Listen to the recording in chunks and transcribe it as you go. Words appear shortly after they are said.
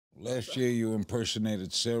Last year, you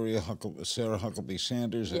impersonated Sarah Huckabee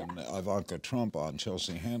Sanders and Ivanka Trump on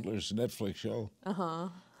Chelsea Handler's Netflix show.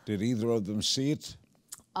 Did either of them see it?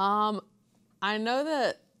 I know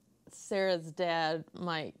that Sarah's dad,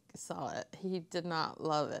 Mike, saw it. He did not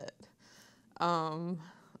love it.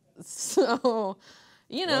 So,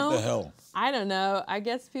 you know. What the hell? I don't know. I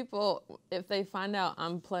guess people, if they find out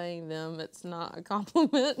I'm playing them, it's not a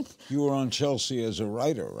compliment. You were on Chelsea as a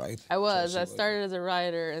writer, right? I was. Chelsea I started as a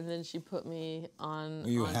writer, and then she put me on. Were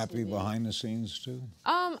you on happy TV. behind the scenes, too?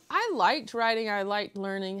 I liked writing. I liked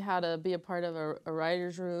learning how to be a part of a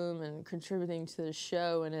writer's room and contributing to the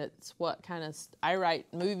show, and it's what kind of... I write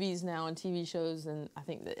movies now and TV shows, and I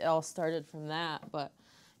think that it all started from that, but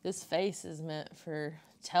this face is meant for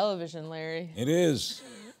television, Larry. It is.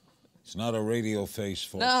 It's not a radio face,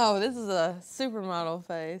 folks. No, this is a supermodel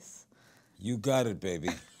face. You got it, baby.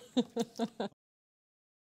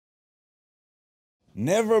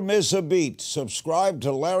 Never miss a beat. Subscribe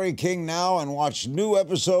to Larry King now and watch new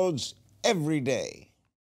episodes every day.